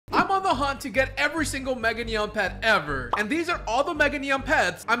the hunt to get every single Mega Neon pet ever. And these are all the Mega Neon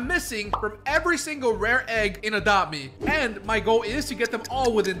pets I'm missing from every single rare egg in Adopt Me. And my goal is to get them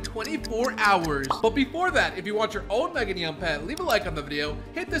all within 24 hours. But before that, if you want your own Mega Neon pet, leave a like on the video,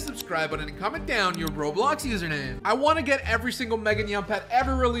 hit the subscribe button, and comment down your Roblox username. I want to get every single Mega Neon pet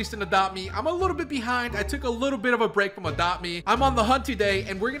ever released in Adopt Me. I'm a little bit behind. I took a little bit of a break from Adopt Me. I'm on the hunt today,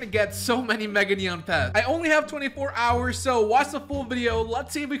 and we're gonna get so many Mega Neon pets. I only have 24 hours, so watch the full video.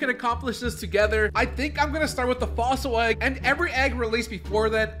 Let's see if we can accomplish this together. I think I'm gonna start with the fossil egg, and every egg released before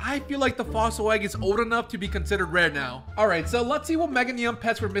that, I feel like the fossil egg is old enough to be considered rare now. All right, so let's see what Mega Neon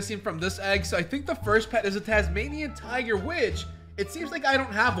pets we're missing from this egg. So I think the first pet is a Tasmanian tiger, which it seems like I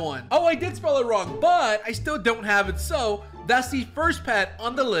don't have one. Oh, I did spell it wrong, but I still don't have it. So that's the first pet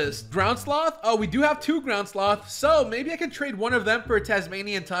on the list. Ground sloth. Oh, we do have 2 ground sloths, so maybe I can trade one of them for a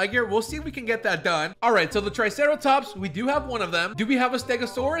Tasmanian tiger. We'll see if we can get that done. All right, so the Triceratops, we do have one of them. Do we have a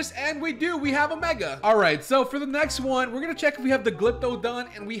Stegosaurus? And we do. We have a Mega. All right, so for the next one, we're gonna check if we have the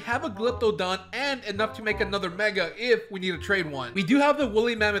Glyptodon, and we have a Glyptodon and enough to make another Mega if we need to trade one. We do have the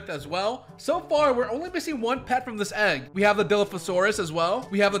woolly mammoth as well. So far, we're only missing 1 pet from this egg. We have the Dilophosaurus as well.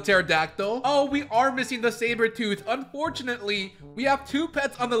 We have the Pterodactyl. Oh, we are missing the Saber-tooth. Unfortunately, we have 2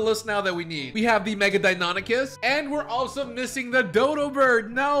 pets on the list now that we need. We have the Mega Deinonychus, and we're also missing the Dodo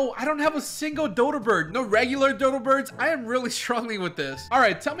bird. No, I don't have a single Dodo bird. No regular Dodo birds. I am really struggling with this. All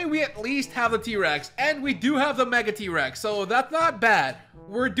right, tell me we at least have the T-Rex, and we do have the Mega T-Rex, so that's not bad.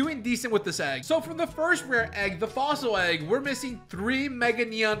 We're doing decent with this egg. So from the first rare egg, the fossil egg, we're missing 3 Mega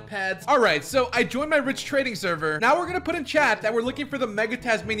Neon pets. All right, so I joined my rich trading server. Now we're gonna put in chat that we're looking for the Mega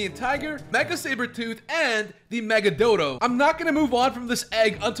Tasmanian tiger, Mega Sabertooth, and the Mega Dodo. I'm not gonna move on from this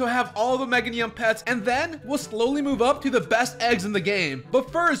egg until I have all the Mega Neon pets, and then we'll slowly move up to the best eggs in the game.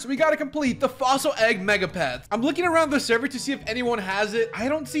 But first, we gotta complete the fossil egg Mega Pets. I'm looking around the server to see if anyone has it. I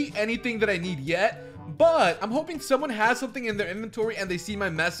don't see anything that I need yet, but I'm hoping someone has something in their inventory and they see my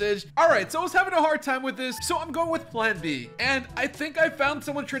message. All right, so I was having a hard time with this, so I'm going with plan B. And I think I found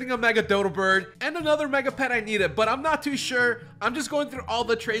someone trading a Mega Dodo bird and another Mega pet I needed, but I'm not too sure. I'm just going through all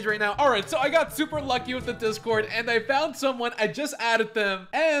the trades right now. All right, so I got super lucky with the Discord, and I found someone. I just added them,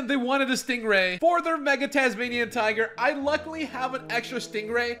 and they wanted a Stingray for their Mega Tasmanian tiger. I luckily have an extra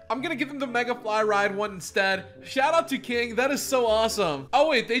Stingray. I'm gonna give them the Mega Fly Ride one instead. Shout out to King. That is so awesome. Oh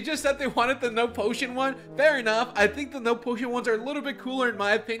wait, they just said they wanted the no potion one. Fair enough. I think the no potion ones are a little bit cooler in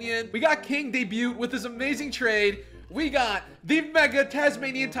my opinion. We got King debut with his amazing trade. We got the Mega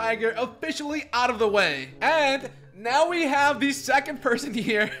Tasmanian tiger officially out of the way. And now we have the second person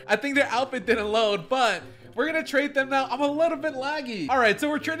here. I think their outfit didn't load, but we're gonna trade them now. I'm a little bit laggy. All right, so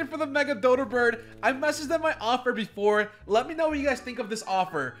we're trading for the Mega Dodo bird. I messaged them my offer before. Let me know what you guys think of this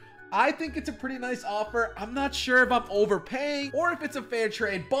offer. I think it's a pretty nice offer. I'm not sure if I'm overpaying or if it's a fair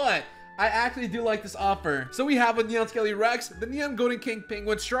trade, but I actually do like this offer. So we have a Neon Scaly Rex, the Neon Golden King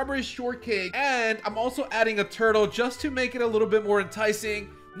Penguin, Strawberry Shortcake, and I'm also adding a turtle just to make it a little bit more enticing.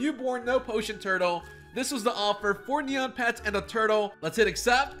 Newborn no potion turtle. This was the offer, 4 neon pets and a turtle. Let's hit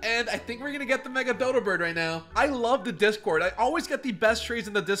accept, and I think we're gonna get the Mega Dodo bird right now. I love the Discord. I always get the best trades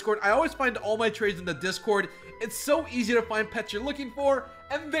in the Discord. I always find all my trades in the Discord. It's so easy to find pets you're looking for,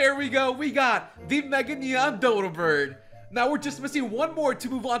 and there we go. We got the Mega Neon Dodo bird. Now we're just missing 1 more to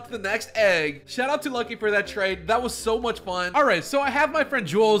move on to the next egg. Shout out to Lucky for that trade. That was so much fun. All right, so I have my friend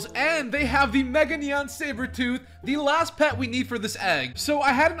Jules, and they have the Mega Neon Sabertooth, the last pet we need for this egg. So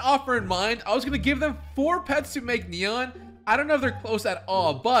I had an offer in mind. I was gonna give them 4 pets to make Neon. I don't know if they're close at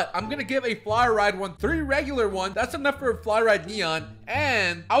all, but I'm gonna give a Fly Ride one, 3 regular one. That's enough for a Fly Ride Neon.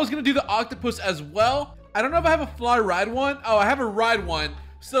 And I was gonna do the Octopus as well. I don't know if I have a Fly Ride one. Oh, I have a Ride one.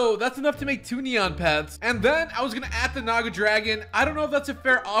 So that's enough to make 2 neon pets. And then I was gonna add the Naga Dragon. I don't know if that's a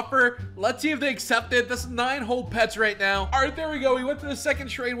fair offer. Let's see if they accept it. That's 9 whole pets right now. All right, there we go. We went to the second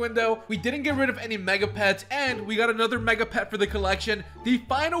trade window. We didn't get rid of any mega pets, and we got another mega pet for the collection. The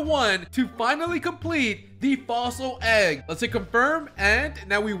final one to finally complete the fossil egg. Let's hit confirm, and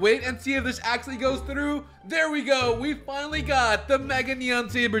now we wait and see if this actually goes through. There we go. We finally got the Mega Neon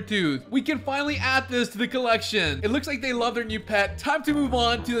Sabertooth. We can finally add this to the collection. It looks like they love their new pet. Time to move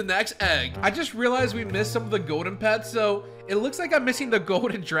on to the next egg. I just realized we missed some of the golden pets, so it looks like I'm missing the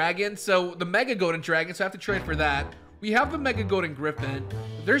golden dragon, so the Mega Golden Dragon, so I have to trade for that. We have the Mega Golden Griffin.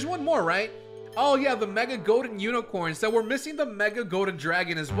 There's one more, right? Oh yeah, the Mega Golden Unicorn. So we're missing the Mega Golden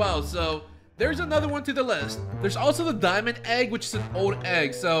Dragon as well, so there's another one to the list. There's also the Diamond Egg, which is an old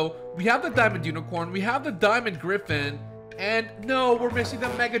egg. So we have the Diamond Unicorn, we have the Diamond Griffin, And no, we're missing the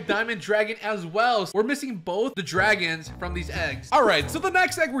Mega Diamond Dragon as well. So we're missing both the dragons from these eggs. All right, so the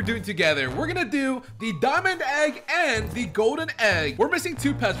next egg we're doing together, we're gonna do the diamond egg and the golden egg. We're missing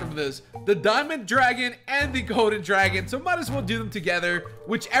two pets from this, the diamond dragon and the golden dragon. So might as well do them together.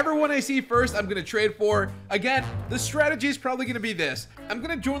 Whichever one I see first, I'm gonna trade for. Again, the strategy is probably gonna be this. I'm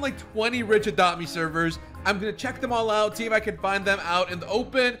gonna join like 20 Rich Adopt Me servers. I'm gonna check them all out, see if I can find them out in the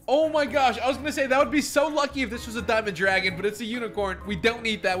open. Oh my gosh, I was gonna say that would be so lucky if this was a diamond dragon, but it's a unicorn. We don't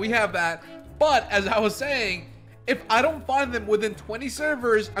need that, we have that. But as I was saying, if I don't find them within 20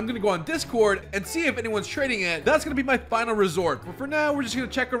 servers, I'm gonna go on Discord and see if anyone's trading it. That's gonna be my final resort. But for now, we're just gonna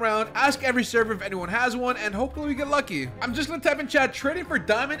check around, ask every server if anyone has one, and hopefully we get lucky. I'm just gonna type in chat, trading for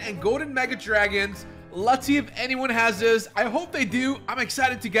diamond and golden mega dragons. Let's see if anyone has this. I hope they do. I'm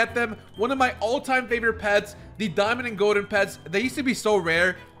excited to get them. One of my all-time favorite pets, the diamond and golden pets. They used to be so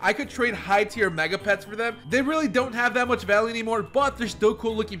rare. I could trade high tier mega pets for them. They really don't have that much value anymore, but they're still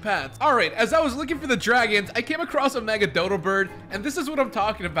cool looking pets. All right, as I was looking for the dragons, I came across a mega dodo bird, and this is what I'm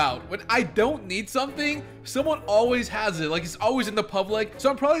talking about. When I don't need something, someone always has it. Like, it's always in the public.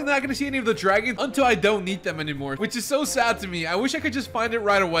 So I'm probably not gonna see any of the dragons until I don't need them anymore, which is so sad to me. I wish I could just find it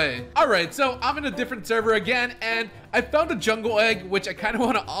right away. All right, so I'm in a different server again, and I found a jungle egg, which I kind of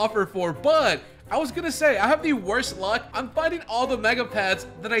want to offer for, but I was gonna say, I have the worst luck. I'm finding all the mega pets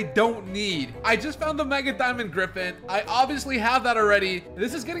that I don't need. I just found the Mega Diamond Griffin. I obviously have that already.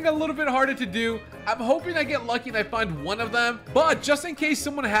 This is getting a little bit harder to do. I'm hoping I get lucky and I find one of them, but just in case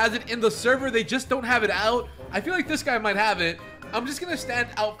someone has it in the server, they just don't have it out. I feel like this guy might have it. I'm just gonna stand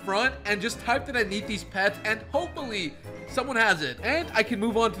out front and just type that I need these pets, and hopefully someone has it and I can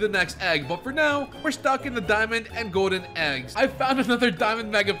move on to the next egg. But for now, we're stuck in the diamond and golden eggs. I found another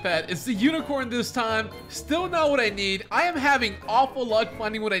diamond mega pet. It's the unicorn this time. Still not what I need. I am having awful luck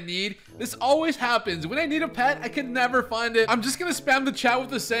finding what I need. This always happens. When I need a pet, I can never find it. I'm just gonna spam the chat with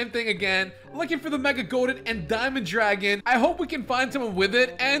the same thing again, looking for the mega golden and diamond dragon. I hope we can find someone with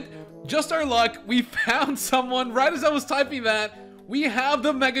it, and just our luck, we found someone right as I was typing that. We have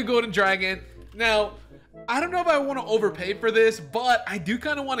the mega golden dragon. Now, I don't know if I want to overpay for this, but I do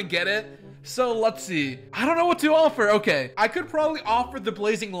kind of want to get it. So let's see. I don't know what to offer. Okay, I could probably offer the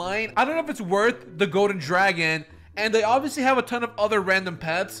blazing lion. I don't know if it's worth the golden dragon, and they obviously have a ton of other random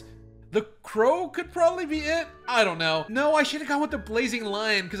pets. The crow could probably be it. I don't know. No, I should have gone with the blazing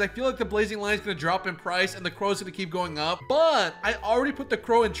lion, because I feel like the blazing lion is going to drop in price and the crow is going to keep going up. But I already put the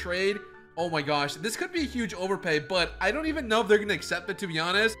crow in trade. Oh my gosh, this could be a huge overpay, but I don't even know if they're gonna accept it, to be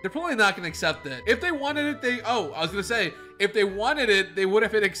honest. They're probably not gonna accept it. If they wanted it, I was gonna say, if they wanted it, they would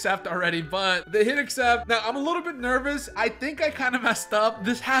have hit accept already, but they hit accept. Now, I'm a little bit nervous. I think I kind of messed up.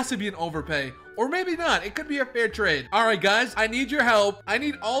 This has to be an overpay, or maybe not. It could be a fair trade. All right, guys, I need your help. I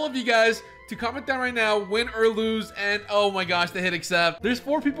need all of you guys to comment down right now, win or lose, and oh my gosh, they hit accept. There's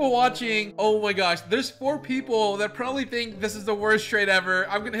 4 people watching. Oh my gosh, there's 4 people that probably think this is the worst trade ever.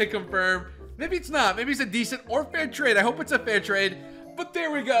 I'm gonna hit confirm. Maybe it's not. Maybe it's a decent or fair trade. I hope it's a fair trade. But there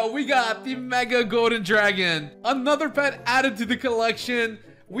we go. We got the Mega Golden Dragon. Another pet added to the collection.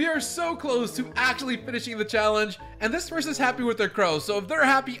 We are so close to actually finishing the challenge, and this person's happy with their crow. So if they're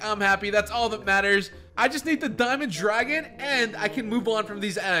happy, I'm happy. That's all that matters. I just need the diamond dragon, and I can move on from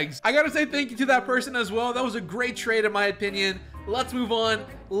these eggs. I gotta say thank you to that person as well. That was a great trade in my opinion. Let's move on.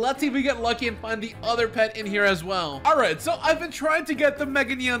 Let's see if we get lucky and find the other pet in here as well. All right, so I've been trying to get the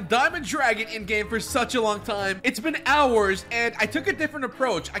Mega Neon Diamond Dragon in game for such a long time. It's been hours, and I took a different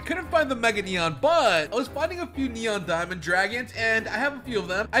approach. I couldn't find the Mega Neon, but I was finding a few Neon Diamond Dragons, and I have a few of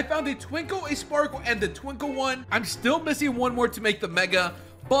them. I found a Twinkle, a Sparkle, and the Twinkle one. I'm still missing one more to make the Mega,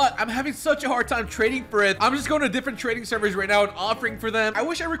 but I'm having such a hard time trading for it. I'm just going to different trading servers right now and offering for them. I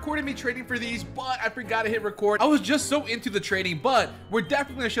wish I recorded me trading for these, but I forgot to hit record. I was just so into the trading, but we're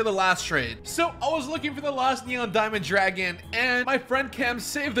definitely going to show the last trade. So I was looking for the last Neon Diamond Dragon, and my friend Cam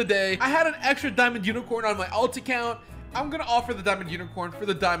saved the day. I had an extra Diamond Unicorn on my alt account. I'm going to offer the Diamond Unicorn for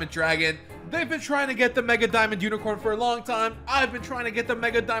the Diamond Dragon. They've been trying to get the Mega Diamond Unicorn for a long time. I've been trying to get the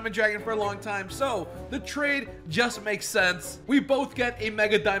Mega Diamond Dragon for a long time. So the trade just makes sense. We both get a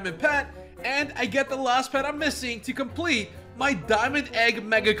Mega Diamond pet, and I get the last pet I'm missing to complete my Diamond Egg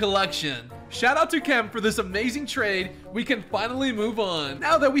Mega Collection. Shout out to Kem for this amazing trade. We can finally move on.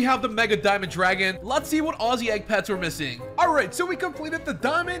 Now that we have the Mega Diamond Dragon, let's see what Aussie egg pets we're missing. All right, so we completed the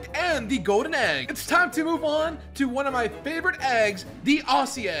diamond and the golden egg. It's time to move on to one of my favorite eggs, the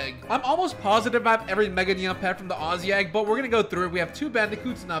Aussie egg. I'm almost positive I have every Mega Neon pet from the Aussie egg, but we're gonna go through it. We have 2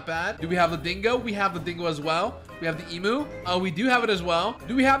 bandicoots, not bad. Do we have the dingo? We have the dingo as well. We have the emu. We do have it as well.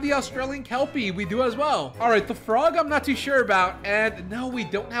 Do we have the Australian kelpie? We do as well. All right, the frog I'm not too sure about, and no, we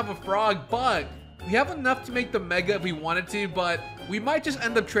don't have a frog, but We have enough to make the mega if we wanted to, but we might just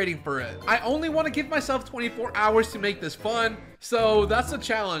end up trading for it. I only want to give myself 24 hours to make this fun, so that's the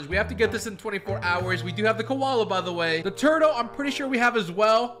challenge. We have to get this in 24 hours. We do have the koala, by the way. The turtle, I'm pretty sure we have as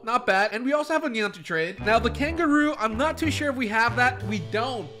well. Not bad. And we also have a neon to trade. Now, the kangaroo, I'm not too sure if we have that. We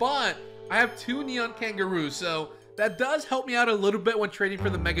don't, but I have 2 neon kangaroos, so that does help me out a little bit when trading for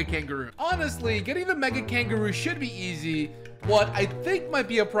the mega kangaroo. Honestly, getting the mega kangaroo should be easy. What I think might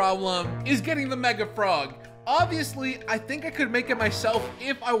be a problem is getting the mega frog. Obviously, I think I could make it myself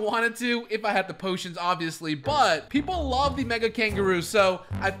if I wanted to, if I had the potions, obviously, but people love the mega kangaroo, so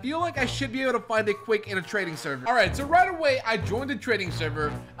I feel like I should be able to find it quick in a trading server. All right, so right away, I joined a trading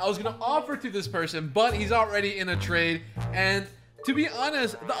server. I was gonna offer to this person, but he's already in a trade, and to be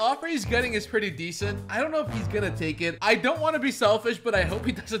honest, the offer he's getting is pretty decent. I don't know if he's gonna take it. I don't want to be selfish, but I hope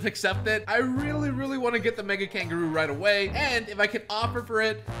he doesn't accept it. I really want to get the mega kangaroo right away, and if I can offer for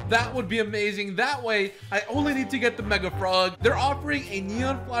it, that would be amazing. That way, I only need to get the mega frog. They're offering a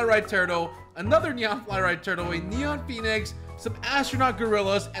neon fly-ride turtle, another neon fly-ride turtle, a neon phoenix, some astronaut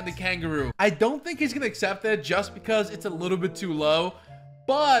gorillas, and the kangaroo. I don't think he's gonna accept it just because it's a little bit too low,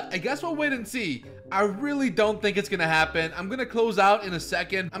 but I guess we'll wait and see. I really don't think it's gonna happen. I'm gonna close out in a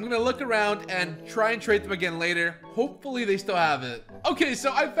second. I'm gonna look around and try and trade them again later. Hopefully they still have it. Okay,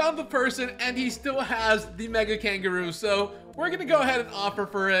 so I found the person and he still has the mega kangaroo, so we're gonna go ahead and offer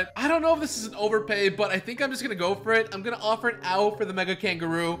for it. I don't know if this is an overpay, but I think I'm just gonna go for it. I'm gonna offer an owl for the mega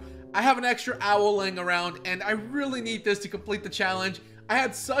kangaroo. I have an extra owl laying around and I really need this to complete the challenge. I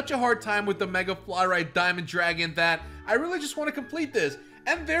had such a hard time with the mega fly-ride diamond dragon that I really just want to complete this.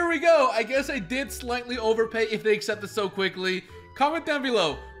 And there we go. I guess I did slightly overpay if they accept it so quickly. Comment down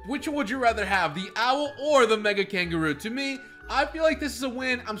below, which one would you rather have, the owl or the mega kangaroo? To me, I feel like this is a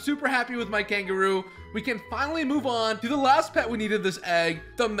win. I'm super happy with my kangaroo. We can finally move on to the last pet we needed this egg,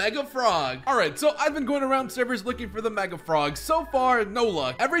 the mega frog. All right, so I've been going around servers looking for the mega frog. So far, no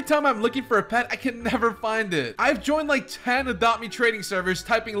luck. Every time I'm looking for a pet, I can never find it. I've joined like 10 Adopt Me trading servers,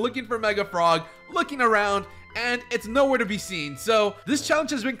 typing looking for mega frog, looking around, and it's nowhere to be seen. So this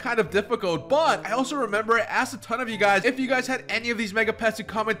challenge has been kind of difficult, but I also remember I asked a ton of you guys if you guys had any of these mega pets to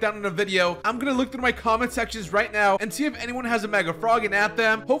comment down in the video. I'm gonna look through my comment sections right now and see if anyone has a mega frog and add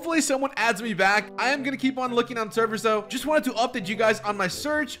them. Hopefully someone adds me back. I am gonna keep on looking on servers though. Just wanted to update you guys on my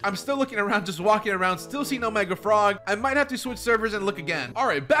search. I'm still looking around, just walking around, still see no mega frog. I might have to switch servers and look again. All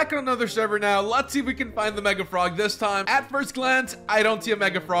right, back on another server now. Let's see if we can find the mega frog this time. At first glance, I don't see a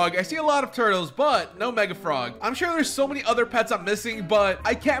mega frog. I see a lot of turtles, but no mega frog. I'm sure there's so many other pets I'm missing, but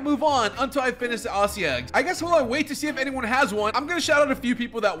I can't move on until I finish the Aussie eggs. I guess while I wait to see if anyone has one, I'm gonna shout out a few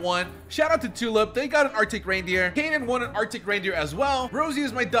people that won. Shout out to Tulip, they got an Arctic reindeer. Kanan won an Arctic reindeer as well. Rosie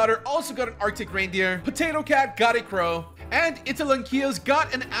is my daughter, also got an Arctic reindeer. Potato Cat got a crow. And Italankia's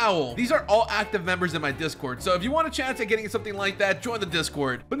got an owl. These are all active members in my Discord, so if you want a chance at getting something like that, join the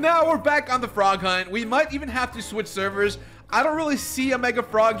Discord. But now we're back on the frog hunt. We might even have to switch servers. I don't really see a mega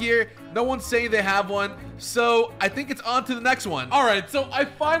frog here. No one's saying they have one, so I think it's on to the next one. All right, so I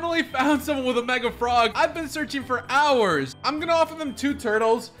finally found someone with a mega frog. I've been searching for hours. I'm gonna offer them 2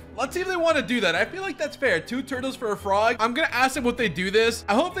 turtles. Let's see if they want to do that. I feel like that's fair. 2 turtles for a frog. I'm gonna ask them would they do this.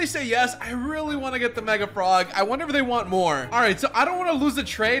 I hope they say yes. I really want to get the mega frog. I wonder if they want more. All right, so I don't want to lose the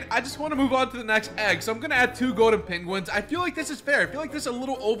trade. I just want to move on to the next egg. So I'm gonna add 2 golden penguins. I feel like this is fair. I feel like this is a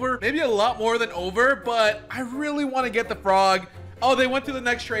little over, maybe a lot more than over, but I really want to get the frog. Oh, they went to the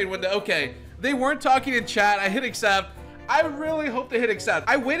next trade window. Okay, they weren't talking in chat. I hit accept. I really hope they hit accept.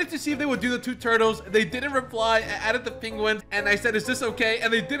 I waited to see if they would do the 2 turtles. They didn't reply. I added the penguins and I said, is this okay?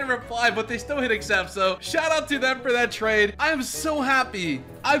 And they didn't reply, but they still hit accept. So shout out to them for that trade. I am so happy.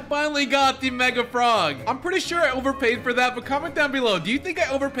 I finally got the mega frog. I'm pretty sure I overpaid for that, but comment down below. Do you think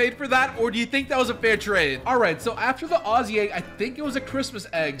I overpaid for that, or do you think that was a fair trade? All right, so after the Aussie egg, I think it was a Christmas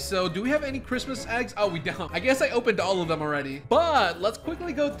egg. So do we have any Christmas eggs? Oh, we don't. I guess I opened all of them already. But let's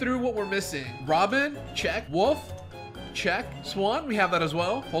quickly go through what we're missing. Robin, check. Wolf, check. Swan, we have that as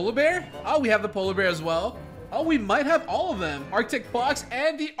well. Polar bear? Oh, we have the polar bear as well. Oh, we might have all of them. Arctic fox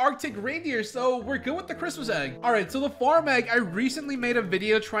and the Arctic reindeer. So we're good with the Christmas egg. All right, so the farm egg, I recently made a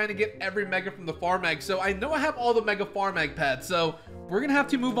video trying to get every mega from the farm egg. So I know I have all the mega farm egg pets. So we're gonna have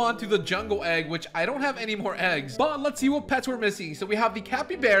to move on to the jungle egg, which I don't have any more eggs. But let's see what pets we're missing. So we have the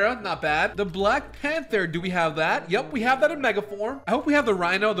capybara, not bad. The black panther, do we have that? Yep, we have that in mega form. I hope we have the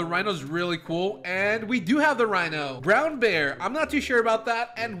rhino. The rhino's really cool. And we do have the rhino. Brown bear, I'm not too sure about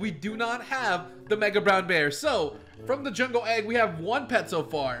that. And we do not have the mega brown bear. So from the jungle egg, we have 1 pet so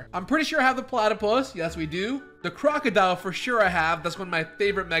far. I'm pretty sure I have the platypus. Yes, we do. The crocodile, for sure I have. That's one of my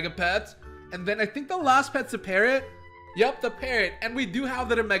favorite mega pets. And then I think the last pet's a parrot. Yep, the parrot. And we do have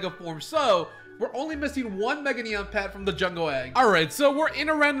that in mega form. So We're only missing one Mega Neon pet from the jungle egg. All right, so we're in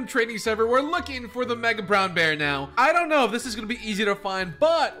a random trading server. We're looking for the Mega Brown Bear now. I don't know if this is going to be easy to find,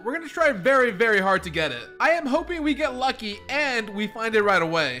 but we're going to try very, very hard to get it. I am hoping we get lucky and we find it right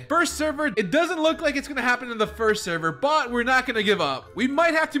away. First server, it doesn't look like it's going to happen in the first server, but we're not going to give up. We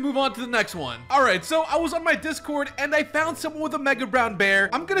might have to move on to the next one. All right, so I was on my Discord and I found someone with a Mega Brown Bear.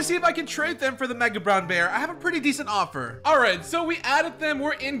 I'm going to see if I can trade them for the Mega Brown Bear. I have a pretty decent offer. All right, so we added them.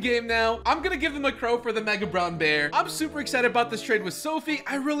 We're in game now. I'm going to give them a crow for the Mega Brown Bear. I'm super excited about this trade with Sophie.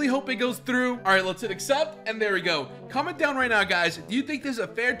 I really hope it goes through. All right, let's hit accept, and there we go. Comment down right now, guys. Do you think this is a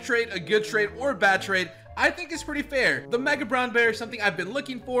fair trade, a good trade, or a bad trade? I think it's pretty fair. The Mega Brown Bear is something I've been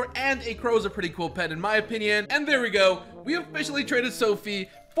looking for, and a crow is a pretty cool pet in my opinion. And there we go. We officially traded Sophie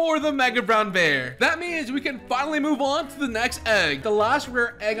for the Mega Brown Bear. That means we can finally move on to the next egg. The last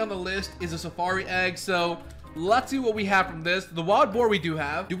rare egg on the list is a Safari egg, so let's see what we have from this. The wild boar we do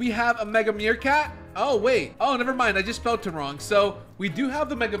have. Do we have a Mega Meerkat? Oh, wait. Oh, never mind. I just spelled it wrong. So we do have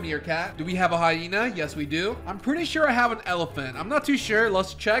the Mega Meerkat. Do we have a hyena? Yes, we do. I'm pretty sure I have an elephant. I'm not too sure.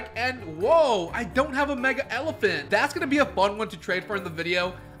 Let's check. And whoa, I don't have a Mega Elephant. That's going to be a fun one to trade for in the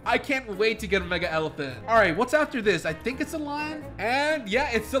video. I can't wait to get a Mega Elephant. All right, what's after this? I think it's a lion. And yeah,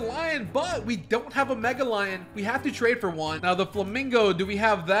 it's a lion, but we don't have a Mega Lion. We have to trade for one. Now, the flamingo, do we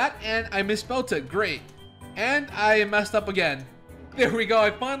have that? And I misspelled it. Great. And I messed up again. There we go.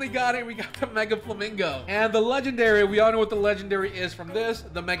 I finally got it. We got the Mega Flamingo. And the legendary, we all know what the legendary is from this,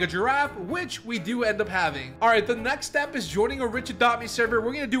 the Mega Giraffe, which we do end up having. All right, the next step is joining a Rich Adopt Me server.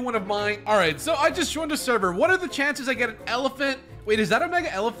 We're going to do one of mine. All right, so I just joined a server. What are the chances I get an elephant? Wait, is that a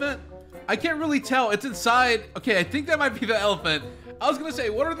Mega Elephant? I can't really tell. It's inside. Okay, I think that might be the elephant. I was gonna say,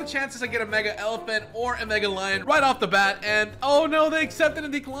 what are the chances I get a Mega Elephant or a Mega Lion right off the bat? And oh no, they accepted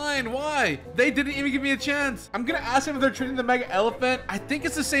and declined. Why? They didn't even give me a chance. I'm gonna ask them if they're trading the Mega Elephant. I think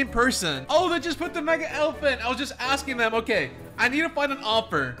it's the same person. Oh, they just put the Mega Elephant. I was just asking them, okay, I need to find an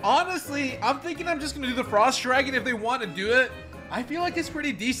offer. Honestly, I'm thinking I'm just gonna do the Frost Dragon if they want to do it. I feel like it's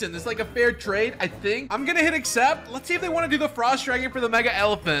pretty decent. It's like a fair trade, I think. I'm gonna hit accept. Let's see if they want to do the Frost Dragon for the Mega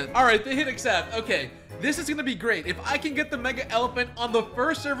Elephant. All right, they hit accept. Okay. This is going to be great. If I can get the Mega Elephant on the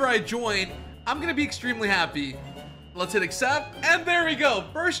first server I join, I'm going to be extremely happy. Let's hit accept. And there we go.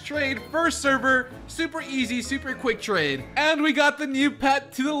 First trade, first server. Super easy, super quick trade. And we got the new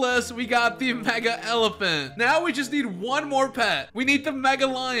pet to the list. We got the Mega Elephant. Now we just need one more pet. We need the Mega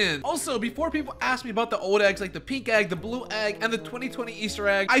Lion. Also, before people ask me about the old eggs, like the pink egg, the blue egg, and the 2020 Easter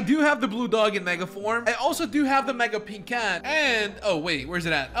egg, I do have the blue dog in Mega form. I also do have the Mega Pink Cat. And, oh wait, where's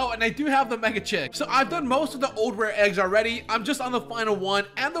it at? Oh, and I do have the Mega Chick. So I've done most of the old rare eggs already. I'm just on the final one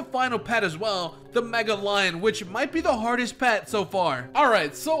and the final pet as well, the Mega Lion, which might be the hardest pet so far. All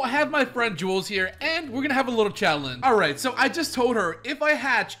right, so I have my friend Jules here, and we're gonna have a little challenge. All right, so I just told her if I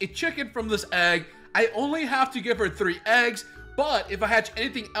hatch a chicken from this egg, I only have to give her 3 eggs. But if I hatch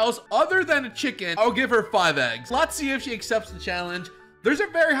anything else other than a chicken, I'll give her 5 eggs. Let's see if she accepts the challenge. There's a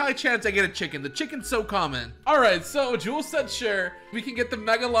very high chance I get a chicken. The chicken's so common. All right, so Jules said sure. We can get the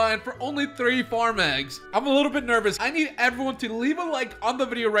Mega Lion for only 3 farm eggs. I'm a little bit nervous. I need everyone to leave a like on the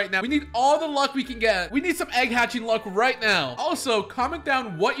video right now. We need all the luck we can get. We need some egg hatching luck right now. Also, comment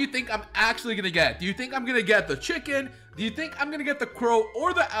down what you think I'm actually gonna get. Do you think I'm gonna get the chicken? Do you think I'm gonna get the crow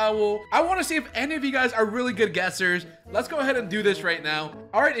or the owl? I want to see if any of you guys are really good guessers. Let's go ahead and do this right now.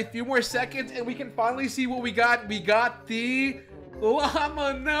 All right, a few more seconds and we can finally see what we got. We got the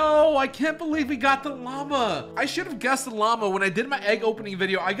llama. No, I can't believe we got the llama. I should have guessed the llama. When I did my egg opening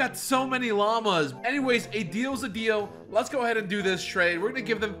video, I got so many llamas. Anyways, a deal's a deal. Let's go ahead and do this trade. We're gonna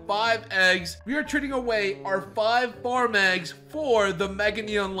give them 5 eggs. We are trading away our 5 farm eggs for the Mega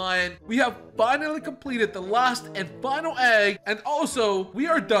Neon Lion. We have finally completed the last and final egg, and also we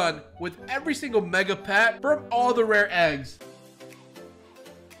are done with every single mega pet from all the rare eggs.